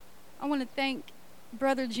I want to thank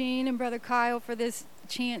Brother Gene and Brother Kyle for this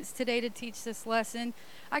chance today to teach this lesson.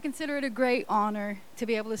 I consider it a great honor to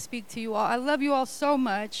be able to speak to you all. I love you all so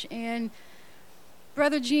much, and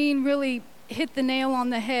Brother Gene really hit the nail on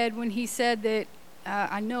the head when he said that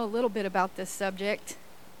I know a little bit about this subject,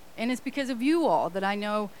 and it's because of you all that I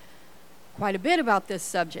know quite a bit about this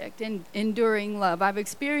subject, and enduring love. I've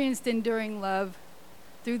experienced enduring love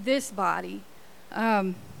through this body.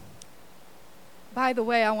 By the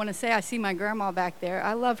way, I want to say I see my grandma back there.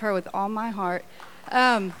 I love her with all my heart.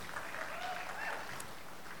 I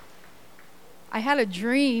had a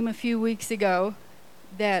dream a few weeks ago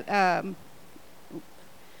that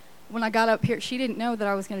when I got up here, she didn't know that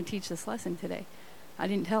I was going to teach this lesson today. I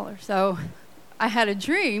didn't tell her. So I had a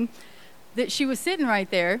dream that she was sitting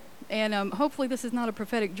right there, and hopefully this is not a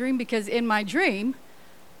prophetic dream, because in my dream,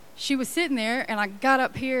 she was sitting there, and I got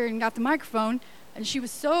up here and got the microphone, and she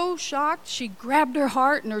was so shocked, she grabbed her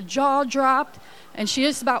heart and her jaw dropped, and she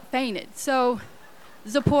just about fainted. So,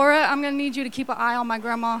 Zipporah, I'm going to need you to keep an eye on my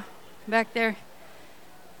grandma back there.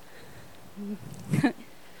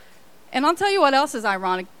 And I'll tell you what else is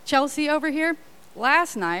ironic. Chelsea over here,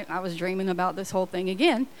 last night, I was dreaming about this whole thing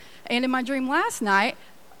again, and in my dream last night,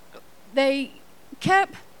 they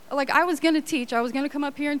kept, I was going to teach, I was going to come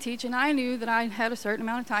up here and teach, and I knew that I had a certain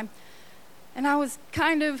amount of time, and I was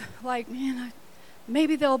kind of like, man,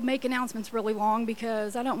 maybe they'll make announcements really long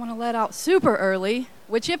because I don't want to let out super early,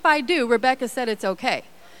 which if I do, Rebecca said it's okay.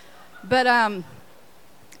 But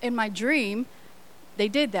in my dream, they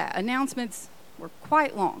did that. Announcements were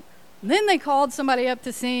quite long. And then they called somebody up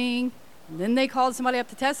to sing, and then they called somebody up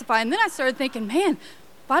to testify, and then I started thinking, man,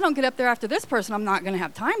 if I don't get up there after this person, I'm not going to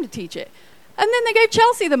have time to teach it. And then they gave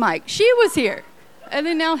Chelsea the mic. She was here. And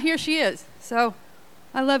then now here she is. So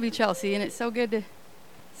I love you, Chelsea, and it's so good to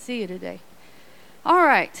see you today. All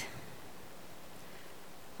right.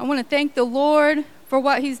 I want to thank the Lord for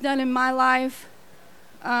what he's done in my life.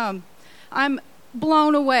 I'm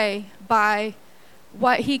blown away by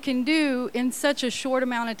what he can do in such a short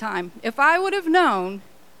amount of time. If I would have known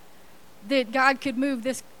that God could move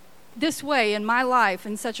this way in my life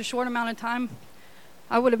in such a short amount of time,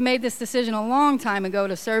 I would have made this decision a long time ago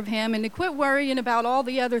to serve him and to quit worrying about all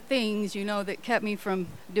the other things, that kept me from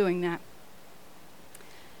doing that.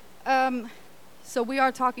 So we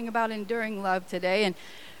are talking about enduring love today. And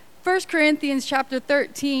 1 Corinthians chapter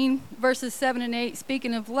 13, verses 7 and 8,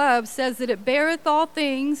 speaking of love, says that it beareth all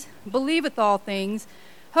things, believeth all things,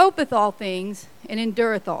 hopeth all things, and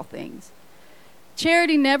endureth all things.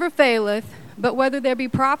 Charity never faileth, but whether there be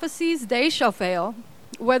prophecies, they shall fail.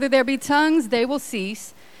 Whether there be tongues, they will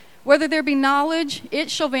cease. Whether there be knowledge,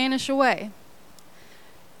 it shall vanish away.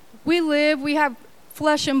 We have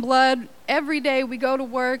flesh and blood. Every day we go to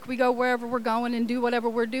work, we go wherever we're going and do whatever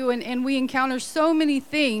we're doing, and we encounter so many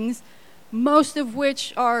things, most of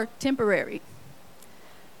which are temporary.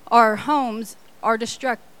 Our homes are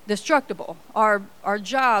destructible. Our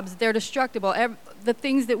jobs, they're destructible. The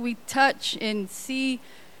things that we touch and see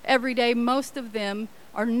every day, most of them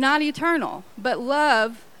are not eternal. But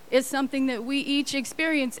love is something that we each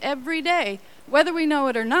experience every day, whether we know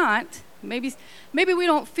it or not. Maybe we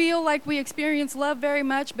don't feel like we experience love very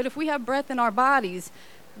much, but if we have breath in our bodies,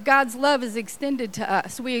 God's love is extended to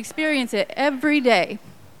us. We experience it every day,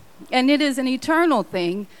 and it is an eternal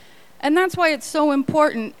thing. And that's why it's so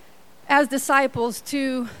important as disciples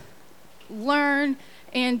to learn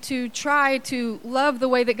and to try to love the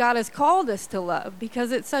way that God has called us to love,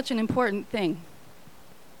 because it's such an important thing.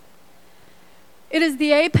 It is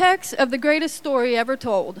the apex of the greatest story ever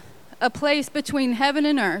told, a place between heaven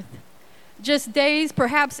and earth. Just days,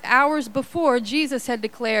 perhaps hours before, Jesus had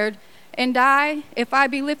declared, "And I, if I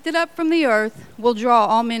be lifted up from the earth, will draw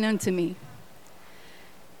all men unto me."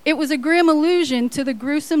 It was a grim allusion to the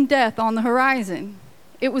gruesome death on the horizon.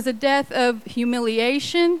 It was a death of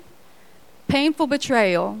humiliation, painful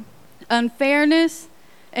betrayal, unfairness,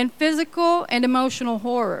 and physical and emotional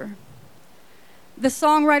horror. The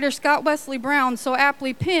songwriter Scott Wesley Brown so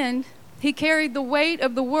aptly penned, he carried the weight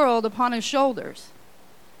of the world upon his shoulders.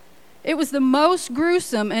 It was the most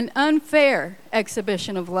gruesome and unfair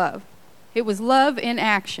exhibition of love. It was love in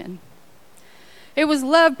action. It was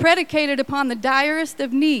love predicated upon the direst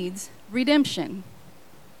of needs, redemption.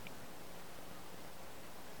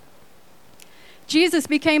 Jesus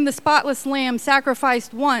became the spotless lamb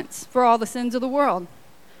sacrificed once for all the sins of the world.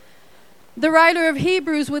 The writer of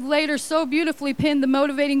Hebrews would later so beautifully pen the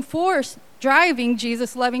motivating force driving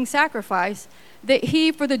Jesus' loving sacrifice, that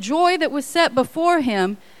he, for the joy that was set before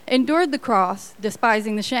him, endured the cross,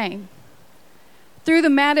 despising the shame. Through the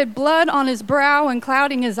matted blood on his brow and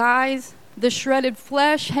clouding his eyes, the shredded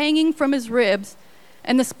flesh hanging from his ribs,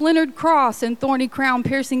 and the splintered cross and thorny crown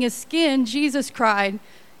piercing his skin, Jesus cried,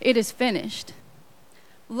 "It is finished."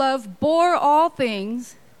 Love bore all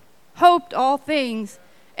things, hoped all things,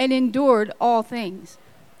 and endured all things.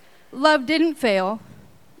 Love didn't fail,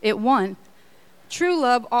 it won. True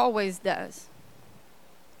love always does.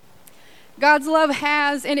 God's love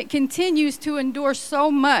has and it continues to endure so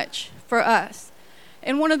much for us.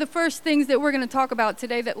 And one of the first things that we're going to talk about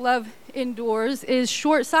today that love endures is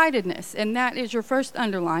short-sightedness, and that is your first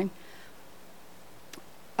underline.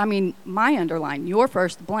 My underline, your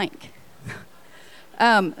first blank.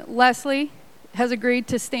 Leslie has agreed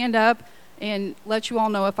to stand up and let you all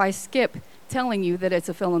know if I skip telling you that it's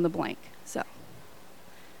a fill in the blank. So,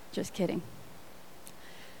 just kidding.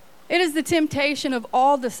 It is the temptation of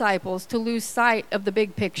all disciples to lose sight of the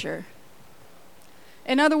big picture.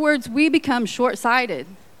 In other words, we become short-sighted.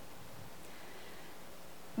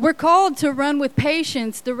 We're called to run with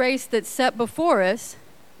patience the race that's set before us,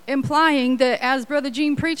 implying that, as Brother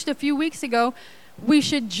Gene preached a few weeks ago, we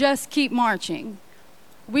should just keep marching.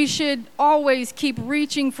 We should always keep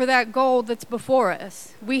reaching for that goal that's before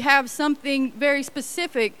us. We have something very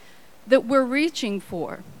specific that we're reaching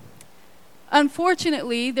for.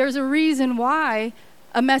 Unfortunately, there's a reason why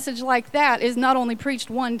a message like that is not only preached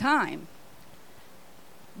one time.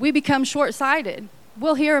 We become short-sighted.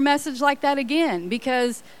 We'll hear a message like that again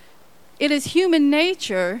because it is human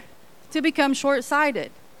nature to become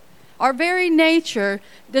short-sighted. Our very nature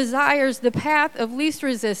desires the path of least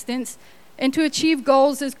resistance and to achieve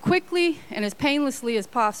goals as quickly and as painlessly as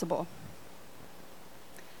possible.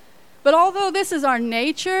 But although this is our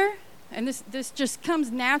nature, and this just comes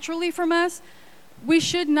naturally from us, we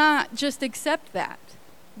should not just accept that.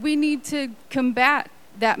 We need to combat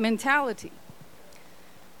that mentality.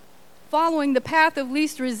 Following the path of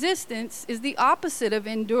least resistance is the opposite of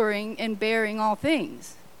enduring and bearing all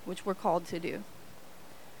things, which we're called to do.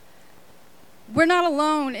 We're not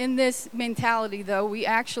alone in this mentality, though. We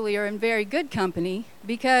actually are in very good company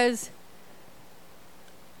because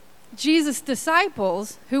Jesus'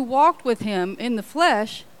 disciples who walked with him in the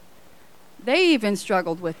flesh, they even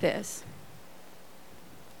struggled with this.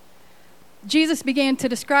 Jesus began to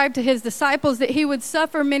describe to his disciples that he would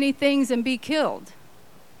suffer many things and be killed.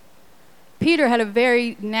 Peter had a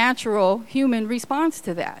very natural human response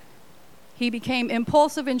to that. He became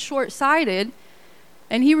impulsive and short-sighted,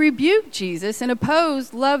 and he rebuked Jesus and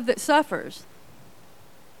opposed love that suffers.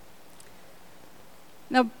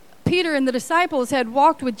 Now, Peter and the disciples had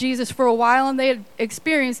walked with Jesus for a while, and they had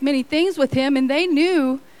experienced many things with him, and they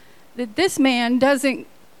knew that this man doesn't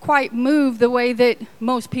quite move the way that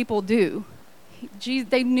most people do.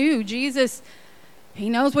 They knew Jesus, he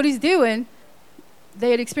knows what he's doing.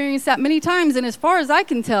 They had experienced that many times, and as far as I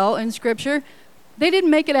can tell in Scripture, they didn't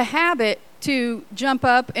make it a habit to jump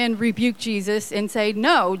up and rebuke Jesus and say,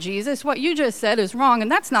 "No, Jesus, what you just said is wrong, and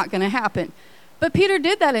that's not going to happen." But Peter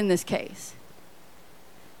did that in this case.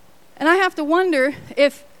 And I have to wonder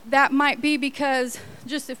if that might be because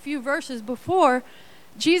just a few verses before,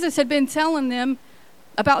 Jesus had been telling them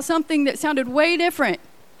about something that sounded way different.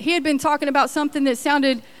 He had been talking about something that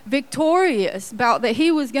sounded victorious, about that he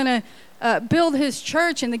was going to build his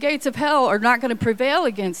church and the gates of hell are not going to prevail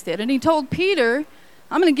against it. And he told Peter,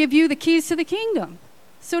 "I'm going to give you the keys to the kingdom."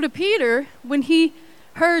 So to Peter, when he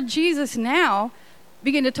heard Jesus now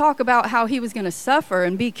begin to talk about how he was going to suffer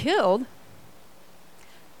and be killed,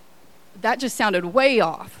 that just sounded way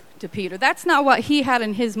off to Peter. That's not what he had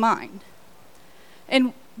in his mind.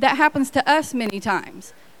 And that happens to us many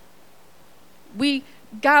times.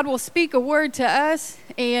 God will speak a word to us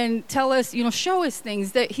and tell us, show us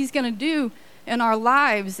things that he's going to do in our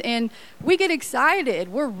lives. And we get excited.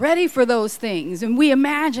 We're ready for those things. And we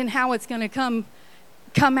imagine how it's going to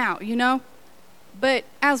come out, But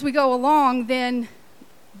as we go along, then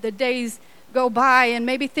the days go by and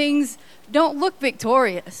maybe things don't look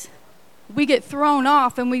victorious. We get thrown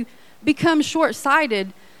off and we become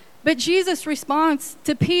short-sighted. But Jesus' response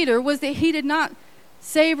to Peter was that he did not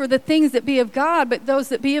savor the things that be of God, but those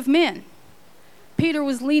that be of men. Peter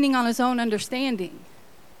was leaning on his own understanding.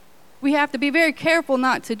 We have to be very careful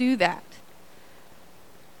not to do that.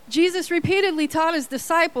 Jesus repeatedly taught his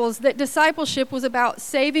disciples that discipleship was about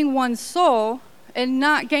saving one's soul and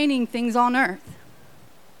not gaining things on earth.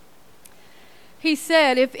 He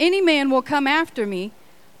said, "If any man will come after me,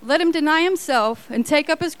 let him deny himself and take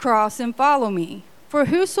up his cross and follow me. For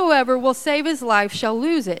whosoever will save his life shall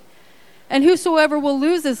lose it, and whosoever will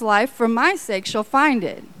lose his life for my sake shall find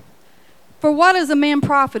it. For what is a man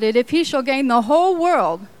profited if he shall gain the whole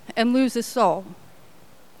world and lose his soul?"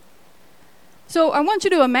 So I want you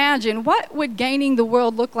to imagine, what would gaining the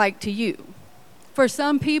world look like to you? For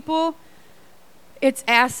some people, it's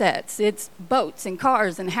assets, it's boats and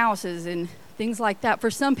cars and houses and things like that.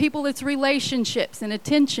 For some people, it's relationships and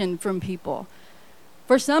attention from people.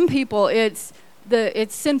 For some people, it's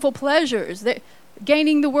sinful pleasures.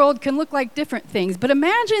 Gaining the world can look like different things. But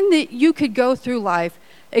imagine that you could go through life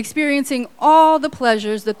experiencing all the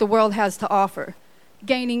pleasures that the world has to offer,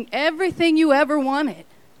 gaining everything you ever wanted.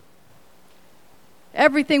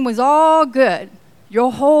 Everything was all good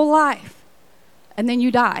your whole life, and then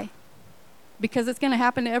you die, because it's going to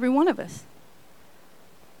happen to every one of us.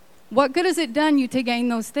 What good has it done you to gain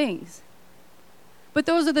those things? But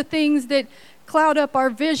those are the things that cloud up our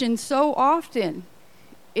vision so often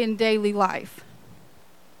in daily life.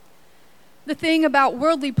 The thing about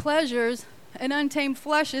worldly pleasures and untamed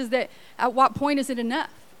flesh is that at what point is it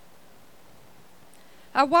enough?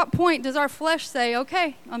 At what point does our flesh say,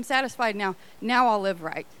 okay, I'm satisfied now. Now I'll live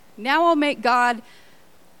right. Now I'll make God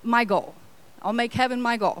my goal. I'll make heaven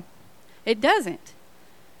my goal. It doesn't.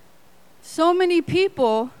 So many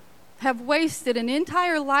people have wasted an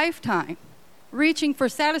entire lifetime reaching for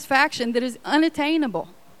satisfaction that is unattainable.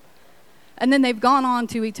 And then they've gone on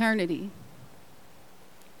to eternity.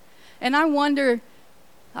 And I wonder,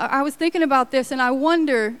 I was thinking about this, and I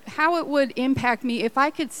wonder how it would impact me if I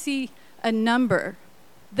could see a number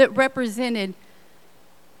that represented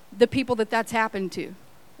the people that's happened to,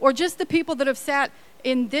 or just the people that have sat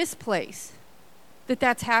in this place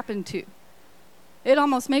that's happened to. It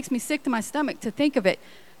almost makes me sick to my stomach to think of it.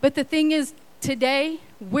 But the thing is, today,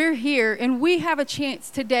 we're here, and we have a chance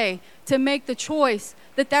today to make the choice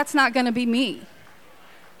that that's not going to be me.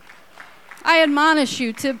 I admonish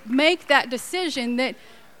you to make that decision that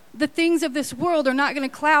the things of this world are not going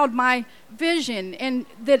to cloud my vision, and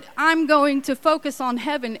that I'm going to focus on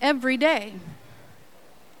heaven every day.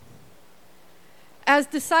 As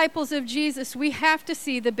disciples of Jesus, we have to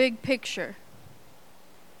see the big picture.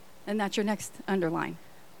 And that's your next underline.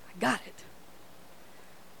 I got it.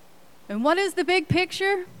 And what is the big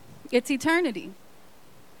picture? It's eternity.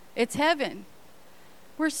 It's heaven.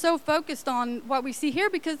 We're so focused on what we see here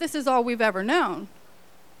because this is all we've ever known.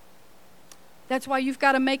 That's why you've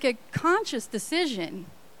got to make a conscious decision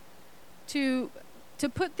to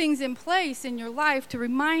put things in place in your life to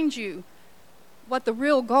remind you what the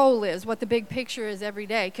real goal is, what the big picture is every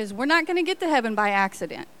day, because we're not going to get to heaven by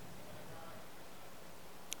accident.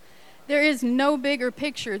 There is no bigger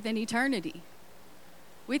picture than eternity.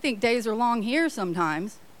 We think days are long here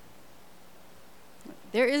sometimes.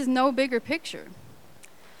 There is no bigger picture.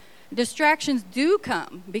 Distractions do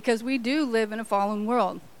come because we do live in a fallen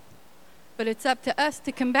world. But it's up to us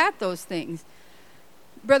to combat those things.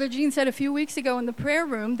 Brother Gene said a few weeks ago in the prayer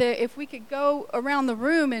room that if we could go around the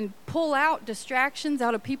room and pull out distractions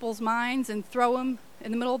out of people's minds and throw them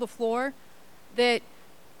in the middle of the floor, that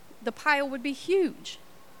the pile would be huge.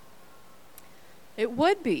 It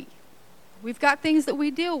would be. We've got things that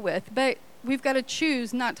we deal with, but we've got to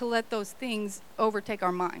choose not to let those things overtake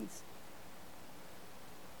our minds.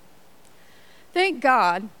 Thank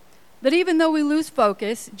God that even though we lose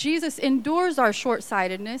focus, Jesus endures our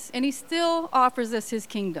short-sightedness, and he still offers us his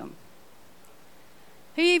kingdom.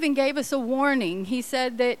 He even gave us a warning. He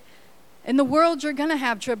said that in the world you're going to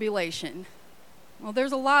have tribulation. Well,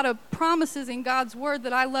 there's a lot of promises in God's word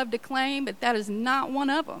that I love to claim, but that is not one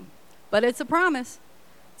of them. But it's a promise.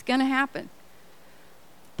 It's going to happen.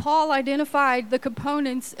 Paul identified the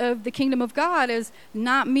components of the kingdom of God as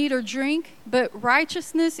not meat or drink, but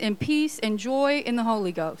righteousness and peace and joy in the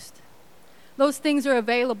Holy Ghost. Those things are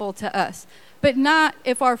available to us, but not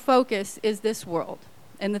if our focus is this world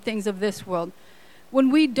and the things of this world.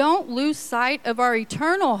 When we don't lose sight of our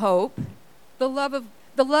eternal hope, the love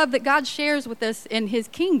that God shares with us in his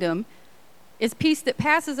kingdom is peace that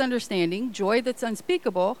passes understanding, joy that's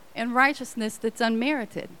unspeakable, and righteousness that's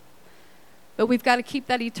unmerited. But we've got to keep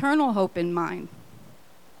that eternal hope in mind.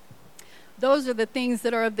 Those are the things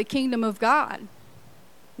that are of the kingdom of God,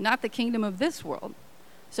 not the kingdom of this world.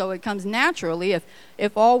 So it comes naturally.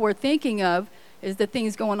 If all we're thinking of is the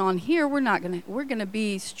things going on here, we're going to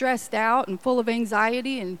be stressed out and full of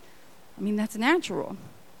anxiety, and I mean that's natural.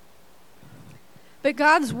 But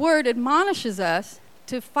God's word admonishes us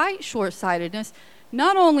to fight short-sightedness,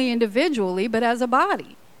 not only individually, but as a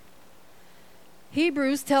body.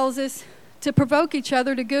 Hebrews tells us to provoke each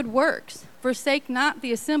other to good works, forsake not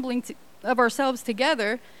the assembling of ourselves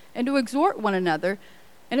together, and to exhort one another.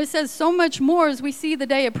 And it says so much more as we see the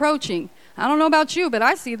day approaching. I don't know about you, but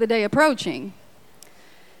I see the day approaching.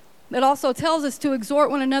 It also tells us to exhort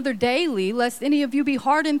one another daily, lest any of you be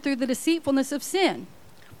hardened through the deceitfulness of sin.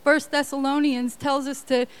 1 Thessalonians tells us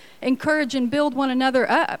to encourage and build one another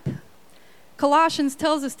up. Colossians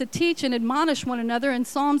tells us to teach and admonish one another in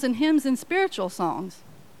psalms and hymns and spiritual songs.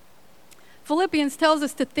 Philippians tells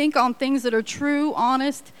us to think on things that are true,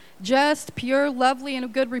 honest, just, pure, lovely, and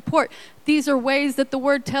of good report. These are ways that the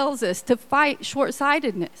Word tells us to fight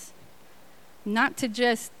short-sightedness, not to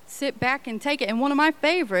just sit back and take it. And one of my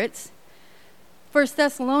favorites, 1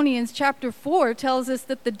 Thessalonians chapter 4, tells us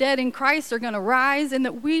that the dead in Christ are going to rise and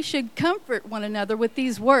that we should comfort one another with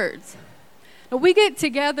these words. Now, we get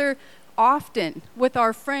together often with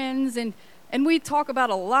our friends and we talk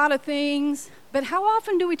about a lot of things, but how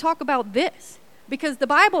often do we talk about this? Because the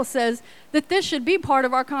Bible says that this should be part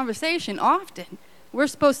of our conversation often. We're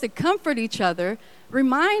supposed to comfort each other,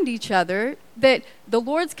 remind each other that the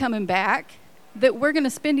Lord's coming back, that we're going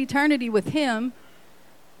to spend eternity with Him.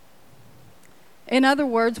 In other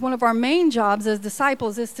words, one of our main jobs as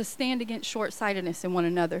disciples is to stand against short-sightedness in one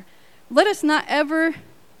another. Let us not ever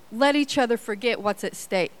let each other forget what's at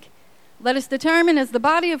stake. Let us determine as the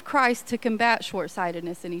body of Christ to combat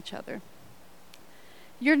short-sightedness in each other.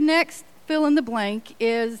 Your next fill in the blank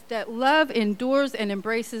is that love endures and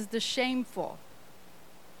embraces the shameful.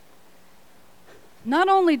 Not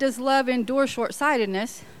only does love endure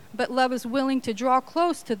short-sightedness, but love is willing to draw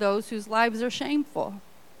close to those whose lives are shameful.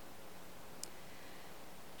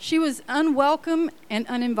 She was unwelcome and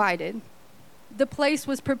uninvited. The place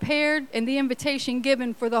was prepared and the invitation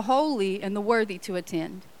given for the holy and the worthy to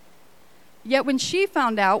attend. Yet when she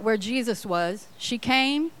found out where Jesus was, she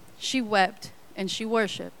came, she wept, and she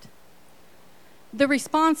worshiped. The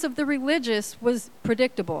response of the religious was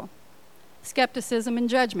predictable: skepticism and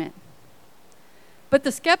judgment. But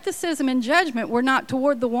the skepticism and judgment were not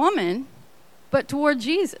toward the woman, but toward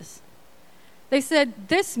Jesus. They said,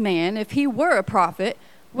 this man, if he were a prophet,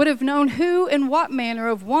 would have known who and what manner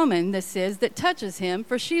of woman this is that touches him,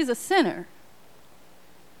 for she's a sinner.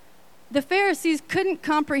 The Pharisees couldn't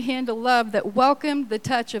comprehend a love that welcomed the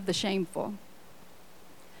touch of the shameful.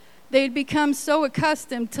 They had become so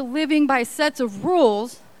accustomed to living by sets of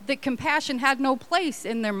rules that compassion had no place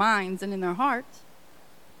in their minds and in their hearts.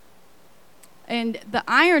 And the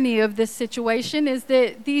irony of this situation is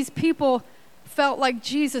that these people felt like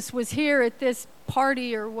Jesus was here at this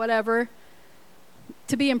party or whatever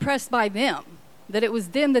to be impressed by them, that it was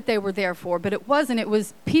them that they were there for, but it wasn't. It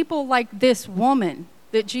was people like this woman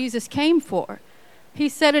that Jesus came for. He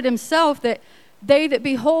said it himself that they that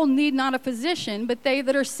behold need not a physician, but they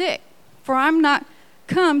that are sick. For I'm not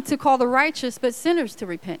come to call the righteous, but sinners to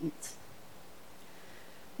repentance.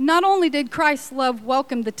 Not only did Christ's love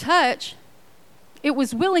welcome the touch, it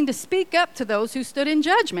was willing to speak up to those who stood in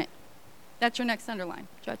judgment. That's your next underline,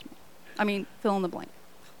 judgment. Fill in the blank.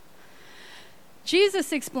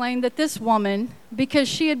 Jesus explained that this woman, because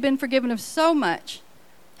she had been forgiven of so much,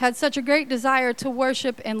 had such a great desire to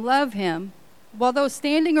worship and love him, while those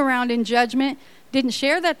standing around in judgment didn't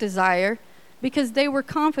share that desire because they were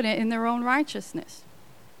confident in their own righteousness.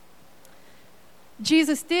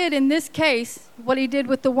 Jesus did, in this case, what he did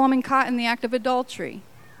with the woman caught in the act of adultery.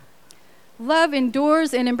 Love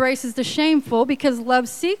endures and embraces the shameful because love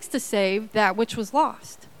seeks to save that which was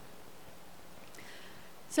lost.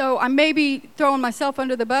 So I may be throwing myself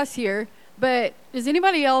under the bus here, but does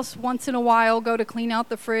anybody else once in a while go to clean out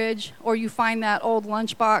the fridge, or you find that old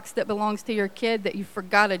lunchbox that belongs to your kid that you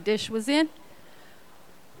forgot a dish was in?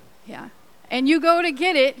 Yeah. And you go to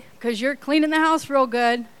get it because you're cleaning the house real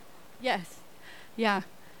good. Yes. Yeah.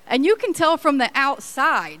 And you can tell from the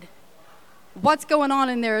outside what's going on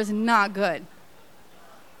in there is not good.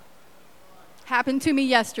 Happened to me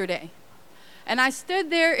yesterday. And I stood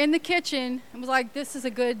there in the kitchen and was like, this is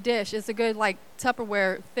a good dish. It's a good, like,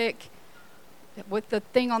 Tupperware, thick, with the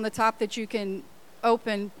thing on the top that you can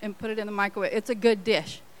open and put it in the microwave. It's a good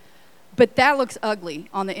dish. But that looks ugly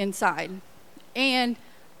on the inside. And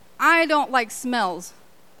I don't like smells.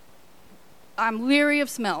 I'm leery of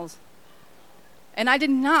smells. And I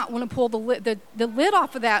did not want to pull the lid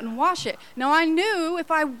off of that and wash it. Now, I knew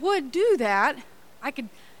if I would do that, I could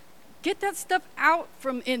get that stuff out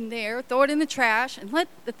from in there, throw it in the trash, and let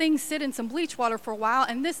the thing sit in some bleach water for a while,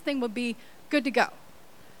 and this thing would be good to go.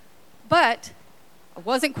 But I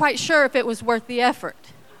wasn't quite sure if it was worth the effort.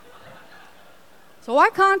 So I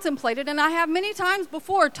contemplated, and I have many times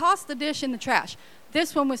before tossed the dish in the trash.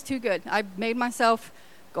 This one was too good. I made myself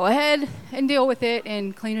go ahead and deal with it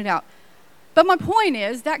and clean it out. But my point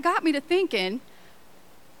is, that got me to thinking,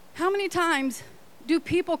 how many times do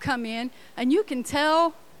people come in and you can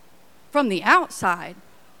tell from the outside,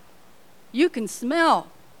 you can smell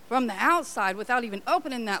from the outside without even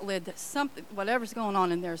opening that lid that something, whatever's going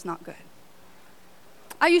on in there is not good.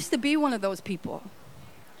 I used to be one of those people.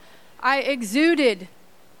 I exuded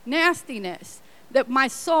nastiness. that my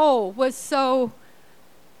soul was so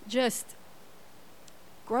just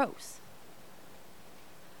gross.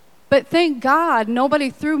 But thank God nobody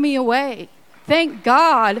threw me away. Thank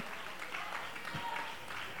God.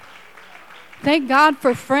 Thank God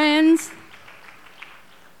for friends.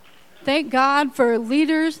 Thank God for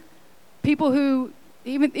leaders, people who,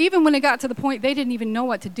 even when it got to the point they didn't even know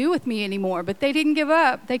what to do with me anymore, but they didn't give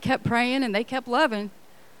up. They kept praying and they kept loving.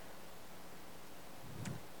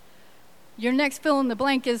 Your next fill in the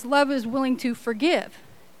blank is love is willing to forgive.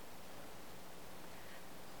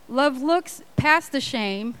 Love looks past the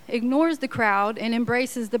shame, ignores the crowd, and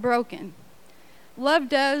embraces the broken. Love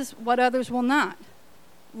does what others will not.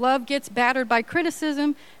 Love gets battered by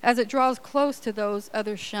criticism as it draws close to those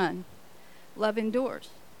others shun. Love endures.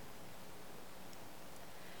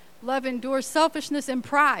 Love endures selfishness and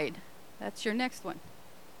pride. That's your next one.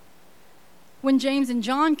 When James and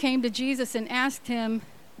John came to Jesus and asked him,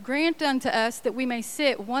 "Grant unto us that we may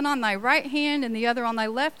sit one on thy right hand and the other on thy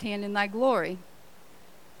left hand in thy glory,"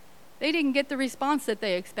 they didn't get the response that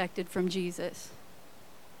they expected from Jesus.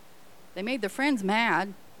 They made their friends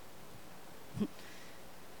mad.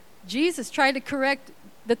 Jesus tried to correct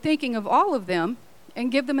the thinking of all of them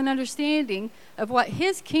and give them an understanding of what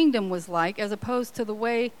his kingdom was like as opposed to the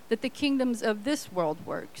way that the kingdoms of this world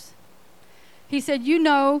works. He said, "You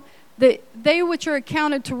know that they which are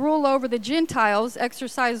accounted to rule over the Gentiles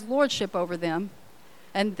exercise lordship over them,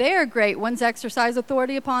 and their great ones exercise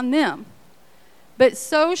authority upon them. But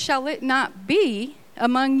so shall it not be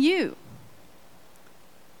among you.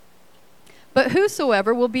 But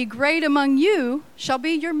whosoever will be great among you shall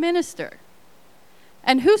be your minister.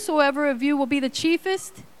 And whosoever of you will be the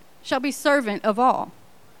chiefest shall be servant of all."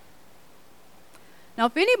 Now,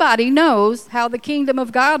 if anybody knows how the kingdom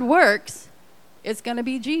of God works, it's going to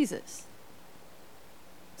be Jesus.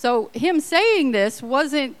 So him saying this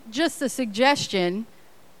wasn't just a suggestion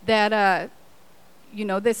that,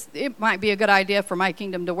 it might be a good idea for my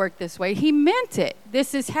kingdom to work this way. He meant it.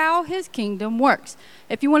 This is how his kingdom works.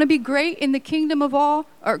 If you want to be great in the kingdom of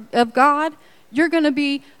God, you're going to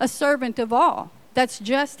be a servant of all. That's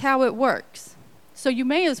just how it works. So you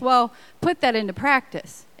may as well put that into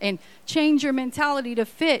practice and change your mentality to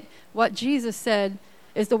fit what Jesus said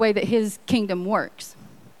is the way that his kingdom works.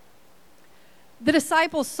 The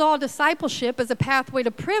disciples saw discipleship as a pathway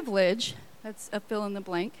to privilege. That's a fill in the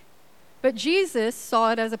blank. But Jesus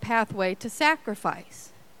saw it as a pathway to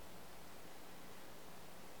sacrifice.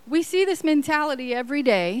 We see this mentality every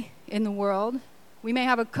day in the world. We may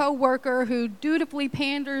have a coworker who dutifully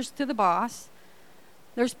panders to the boss.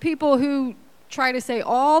 There's people who try to say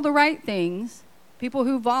all the right things, people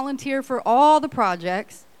who volunteer for all the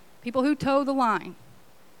projects, people who toe the line.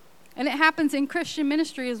 And it happens in Christian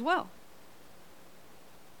ministry as well.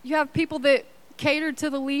 You have people that cater to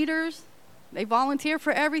the leaders. They volunteer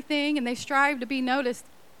for everything, and they strive to be noticed.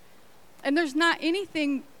 And there's not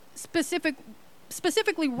anything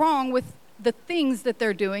specifically wrong with the things that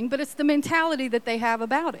they're doing, but it's the mentality that they have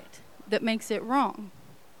about it that makes it wrong.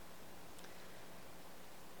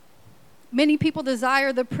 Many people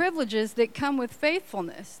desire the privileges that come with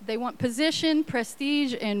faithfulness. They want position,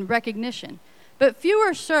 prestige, and recognition. But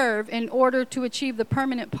fewer serve in order to achieve the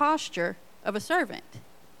permanent posture of a servant.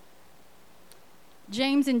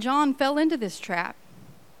 James and John fell into this trap.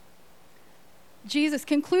 Jesus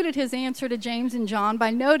concluded his answer to James and John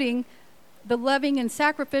by noting the loving and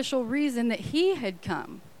sacrificial reason that he had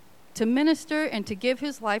come to minister and to give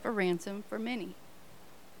his life a ransom for many.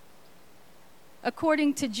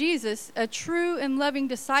 According to Jesus, a true and loving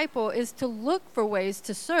disciple is to look for ways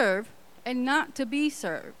to serve and not to be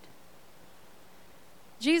served.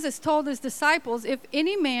 Jesus told his disciples, "If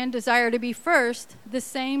any man desire to be first, the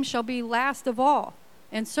same shall be last of all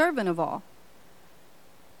and servant of all."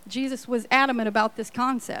 Jesus was adamant about this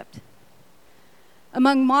concept.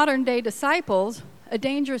 Among modern day disciples, a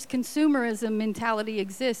dangerous consumerism mentality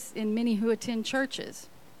exists in many who attend churches.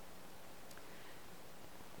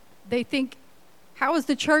 They think, how is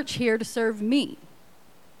the church here to serve me?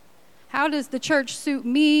 How does the church suit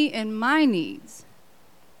me and my needs?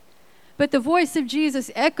 But the voice of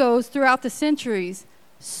Jesus echoes throughout the centuries,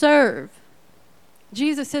 serve.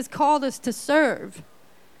 Jesus has called us to serve.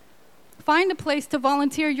 Find a place to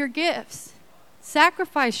volunteer your gifts.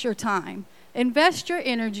 Sacrifice your time. Invest your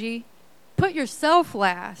energy. Put yourself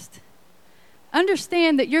last.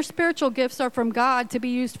 Understand that your spiritual gifts are from God to be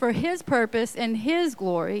used for his purpose and his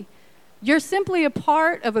glory. You're simply a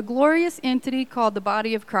part of a glorious entity called the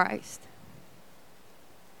body of Christ.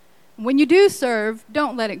 When you do serve,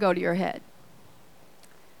 don't let it go to your head.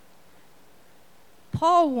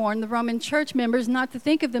 Paul warned the Roman church members not to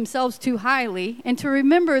think of themselves too highly and to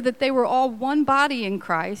remember that they were all one body in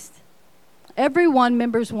Christ, every one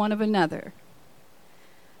members one of another.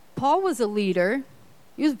 Paul was a leader.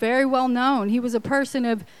 He was very well known. He was a person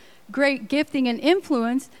of great gifting and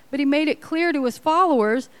influence, but he made it clear to his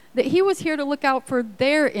followers that he was here to look out for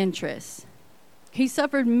their interests. He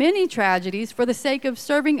suffered many tragedies for the sake of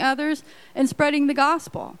serving others and spreading the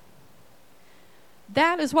gospel.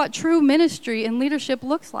 That is what true ministry and leadership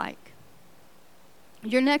looks like.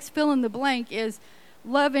 Your next fill in the blank is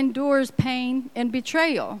love endures pain and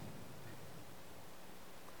betrayal.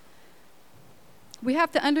 We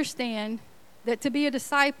have to understand that to be a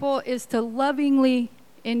disciple is to lovingly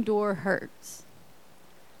endure hurts.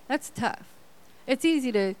 That's tough. It's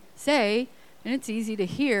easy to say and it's easy to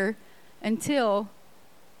hear until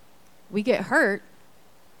we get hurt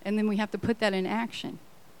and then we have to put that in action.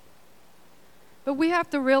 But we have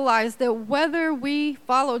to realize that whether we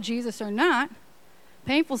follow Jesus or not,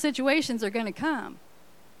 painful situations are going to come.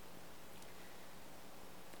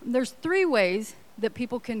 There's 3 ways that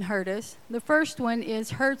people can hurt us. The first one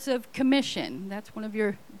is hurts of commission. That's one of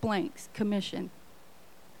your blanks, commission.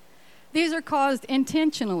 These are caused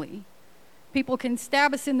intentionally. People can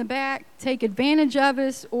stab us in the back, take advantage of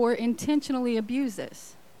us, or intentionally abuse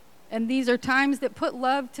us. And these are times that put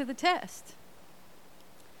love to the test.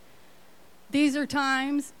 These are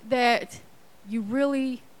times that you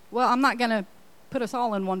really, I'm not going to put us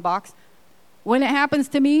all in one box. When it happens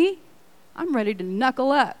to me, I'm ready to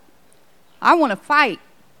knuckle up. I want to fight.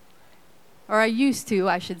 Or I used to,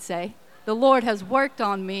 I should say. The Lord has worked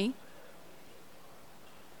on me.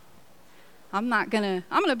 I'm going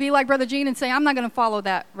to be like Brother Gene and say, I'm not going to follow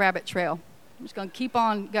that rabbit trail. I'm just going to keep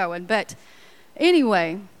on going. But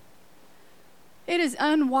anyway, it is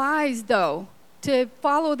unwise, though, to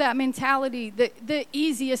follow that mentality, the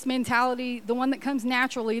easiest mentality, the one that comes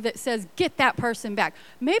naturally that says, get that person back.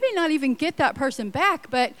 Maybe not even get that person back,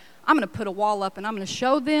 but I'm going to put a wall up and I'm going to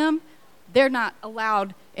show them they're not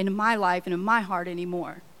allowed in my life and in my heart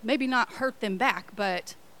anymore. Maybe not hurt them back,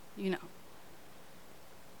 but,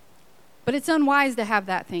 But it's unwise to have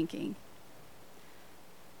that thinking.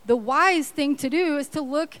 The wise thing to do is to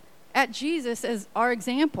look at Jesus as our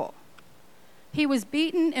example. He was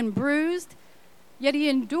beaten and bruised, yet he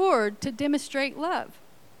endured to demonstrate love.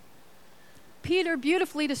 Peter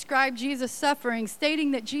beautifully described Jesus' suffering,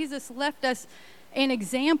 stating that Jesus left us an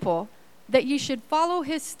example that ye should follow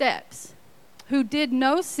his steps, who did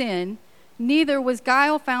no sin, neither was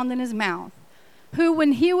guile found in his mouth, who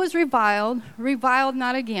when he was reviled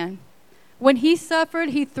not again. When he suffered,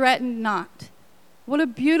 he threatened not. What a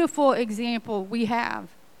beautiful example we have.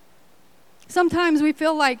 Sometimes we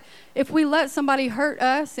feel like if we let somebody hurt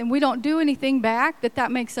us and we don't do anything back,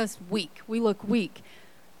 that makes us weak. We look weak.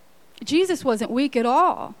 Jesus wasn't weak at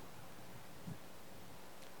all.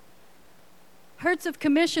 Hurts of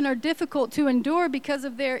commission are difficult to endure because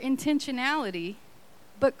of their intentionality,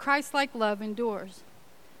 but Christ-like love endures.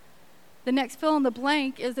 The next fill in the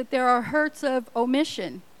blank is that there are hurts of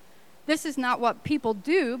omission. This is not what people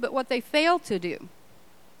do, but what they fail to do.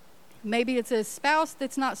 Maybe it's a spouse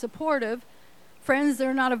that's not supportive, friends that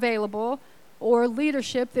are not available, or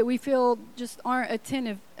leadership that we feel just aren't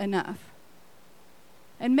attentive enough.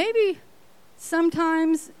 And maybe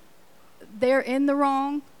sometimes they're in the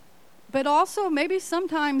wrong, but also maybe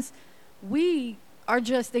sometimes we are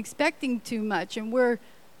just expecting too much and we're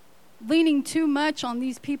leaning too much on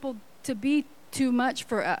these people to be too much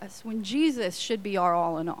for us when Jesus should be our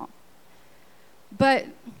all in all. But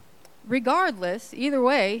regardless, either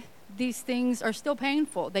way, these things are still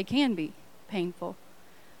painful. They can be painful.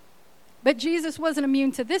 But Jesus wasn't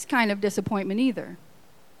immune to this kind of disappointment either.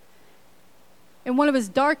 In one of his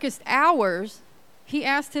darkest hours, he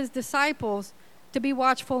asked his disciples to be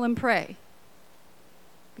watchful and pray,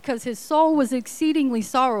 because his soul was exceedingly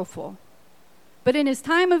sorrowful. But in his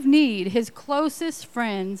time of need, his closest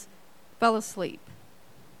friends fell asleep.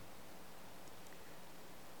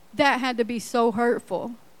 That had to be so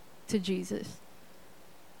hurtful to Jesus.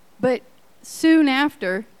 But soon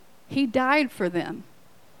after, he died for them.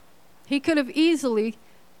 He could have easily,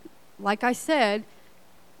 like I said,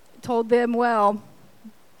 told them, well,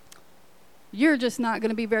 you're just not going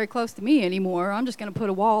to be very close to me anymore. I'm just going to put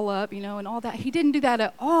a wall up, and all that. He didn't do that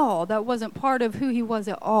at all. That wasn't part of who he was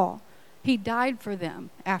at all. He died for them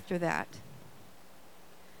after that.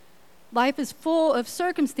 Life is full of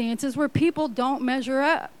circumstances where people don't measure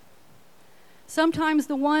up. Sometimes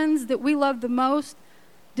the ones that we love the most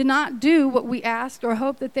do not do what we asked or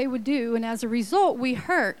hoped that they would do, and as a result, we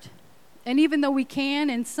hurt. And even though we can,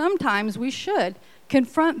 and sometimes we should,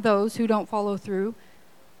 confront those who don't follow through,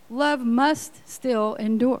 love must still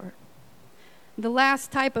endure. The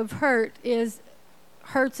last type of hurt is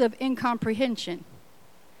hurts of incomprehension.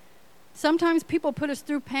 Sometimes people put us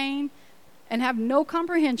through pain and have no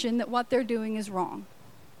comprehension that what they're doing is wrong.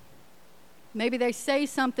 Maybe they say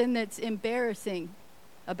something that's embarrassing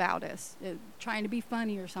about us, trying to be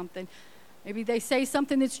funny or something. Maybe they say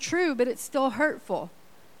something that's true, but it's still hurtful.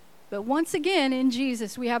 But once again, in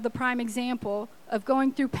Jesus, we have the prime example of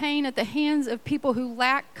going through pain at the hands of people who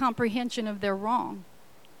lack comprehension of their wrong.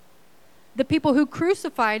 The people who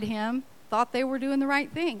crucified him thought they were doing the right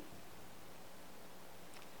thing.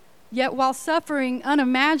 Yet while suffering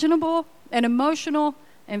unimaginable and emotional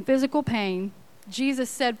and physical pain, Jesus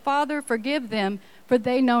said, "Father, forgive them, for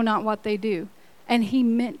they know not what they do." And he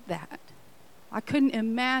meant that. I couldn't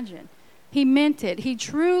imagine. He meant it. He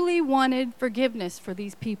truly wanted forgiveness for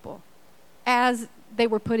these people as they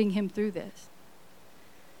were putting him through this.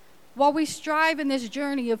 While we strive in this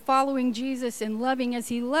journey of following Jesus and loving as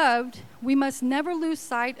he loved, we must never lose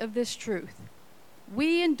sight of this truth.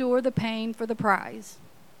 We endure the pain for the prize.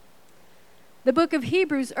 The book of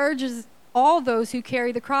Hebrews urges all those who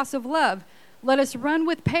carry the cross of love, let us run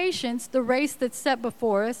with patience the race that's set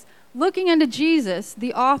before us, looking unto Jesus,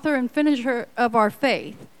 the author and finisher of our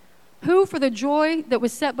faith, who for the joy that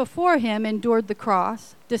was set before him endured the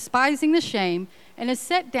cross, despising the shame, and is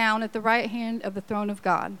set down at the right hand of the throne of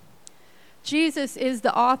God. Jesus is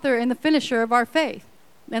the author and the finisher of our faith.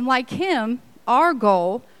 And like him, our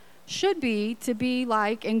goal should be to be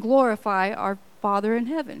like and glorify our Father in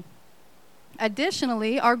heaven.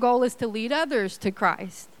 Additionally, our goal is to lead others to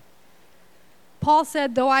Christ. Paul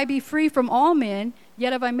said, "Though I be free from all men,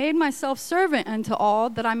 yet have I made myself servant unto all,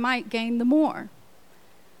 that I might gain the more."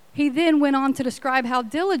 He then went on to describe how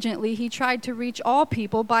diligently he tried to reach all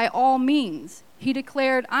people by all means. He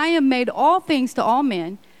declared, "I am made all things to all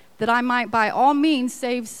men, that I might by all means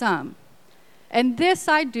save some. And this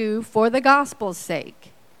I do for the gospel's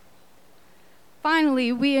sake."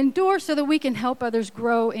 Finally, we endure so that we can help others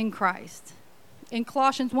grow in Christ. In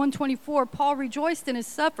Colossians 1:24, Paul rejoiced in his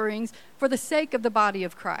sufferings for the sake of the body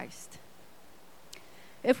of Christ.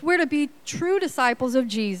 If we're to be true disciples of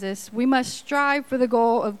Jesus, we must strive for the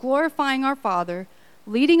goal of glorifying our Father,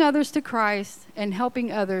 leading others to Christ, and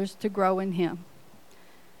helping others to grow in him.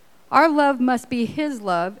 Our love must be his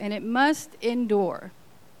love, and it must endure.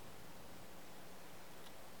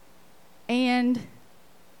 And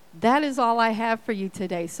that is all I have for you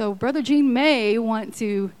today. So Brother Gene may want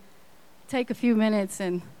to take a few minutes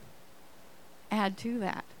and add to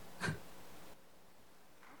that.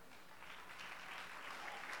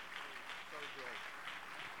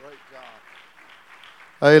 Great job.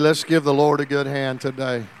 Hey, let's give the Lord a good hand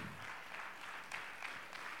today.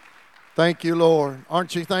 Thank you, Lord.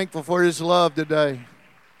 Aren't you thankful for his love today?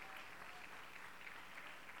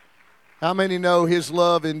 How many know his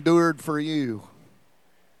love endured for you?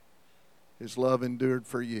 His love endured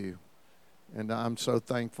for you. And I'm so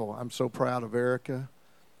thankful. I'm so proud of Erica.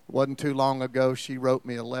 It wasn't too long ago she wrote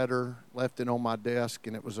me a letter, left it on my desk,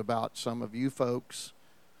 and it was about some of you folks.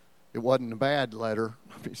 It wasn't a bad letter.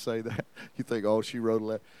 Let me say that. You think, oh, she wrote a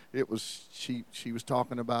letter. It was, she was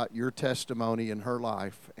talking about your testimony in her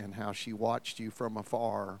life and how she watched you from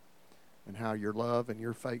afar and how your love and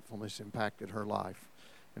your faithfulness impacted her life.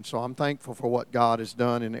 And so I'm thankful for what God has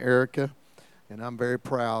done in Erica, and I'm very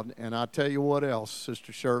proud. And I tell you what else,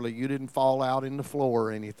 Sister Shirley, you didn't fall out in the floor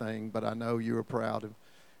or anything, but I know you were proud of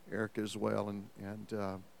Erica as well and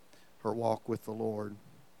her walk with the Lord.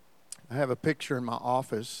 I have a picture in my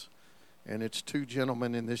office. And it's two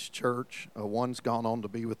gentlemen in this church. One's gone on to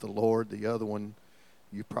be with the Lord. The other one,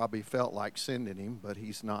 you probably felt like sending him, but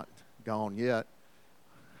he's not gone yet.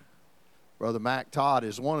 Brother Mac Todd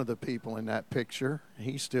is one of the people in that picture.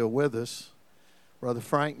 He's still with us. Brother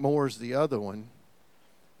Frank Moore is the other one.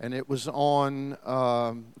 And it was on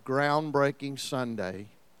groundbreaking Sunday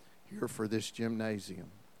here for this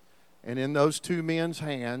gymnasium. And in those two men's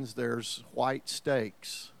hands, there's white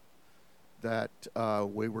stakes that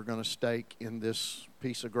we were going to stake in this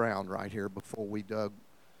piece of ground right here before we dug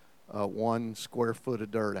 1 square foot of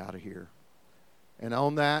dirt out of here. And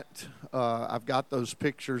on that, I've got those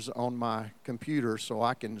pictures on my computer so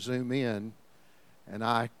I can zoom in, and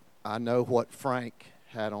I know what Frank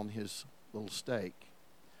had on his little stake.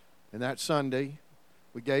 And that Sunday,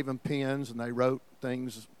 we gave them pens, and they wrote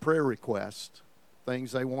things, prayer requests,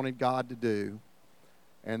 things they wanted God to do.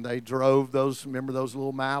 And they drove those, remember those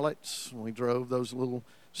little mallets? We drove those little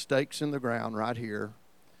stakes in the ground right here.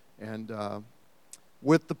 And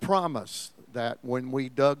with the promise that when we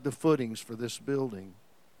dug the footings for this building,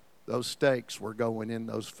 those stakes were going in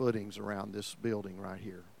those footings around this building right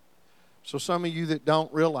here. So some of you that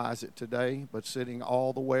don't realize it today, but sitting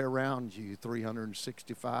all the way around you,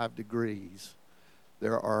 365 degrees,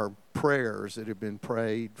 there are prayers that have been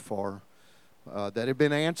prayed for, that have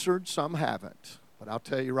been answered. Some haven't. But I'll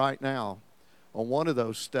tell you right now, on one of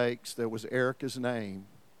those stakes, there was Erica's name.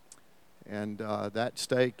 And that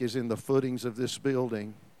stake is in the footings of this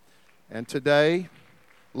building. And today,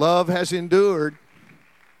 love has endured.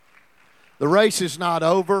 The race is not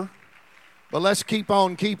over, but let's keep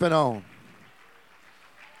on keeping on.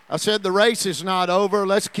 I said the race is not over.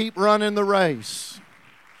 Let's keep running the race.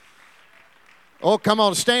 Oh, come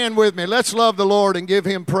on, stand with me. Let's love the Lord and give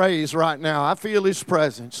Him praise right now. I feel His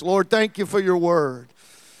presence. Lord, thank you for your word.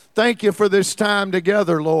 Thank you for this time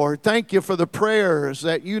together, Lord. Thank you for the prayers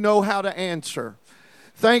that you know how to answer.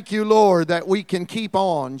 Thank you, Lord, that we can keep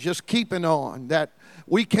on, just keeping on, that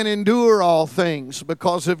we can endure all things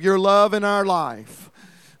because of your love in our life.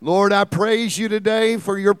 Lord, I praise you today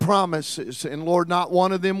for your promises, and Lord, not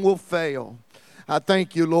one of them will fail. I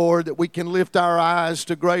thank you, Lord, that we can lift our eyes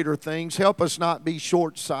to greater things. Help us not be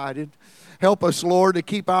short-sighted. Help us, Lord, to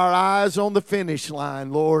keep our eyes on the finish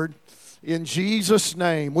line, Lord. In Jesus'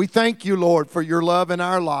 name, we thank you, Lord, for your love in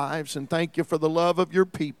our lives, and thank you for the love of your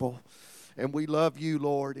people. And we love you,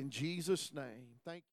 Lord, in Jesus' name.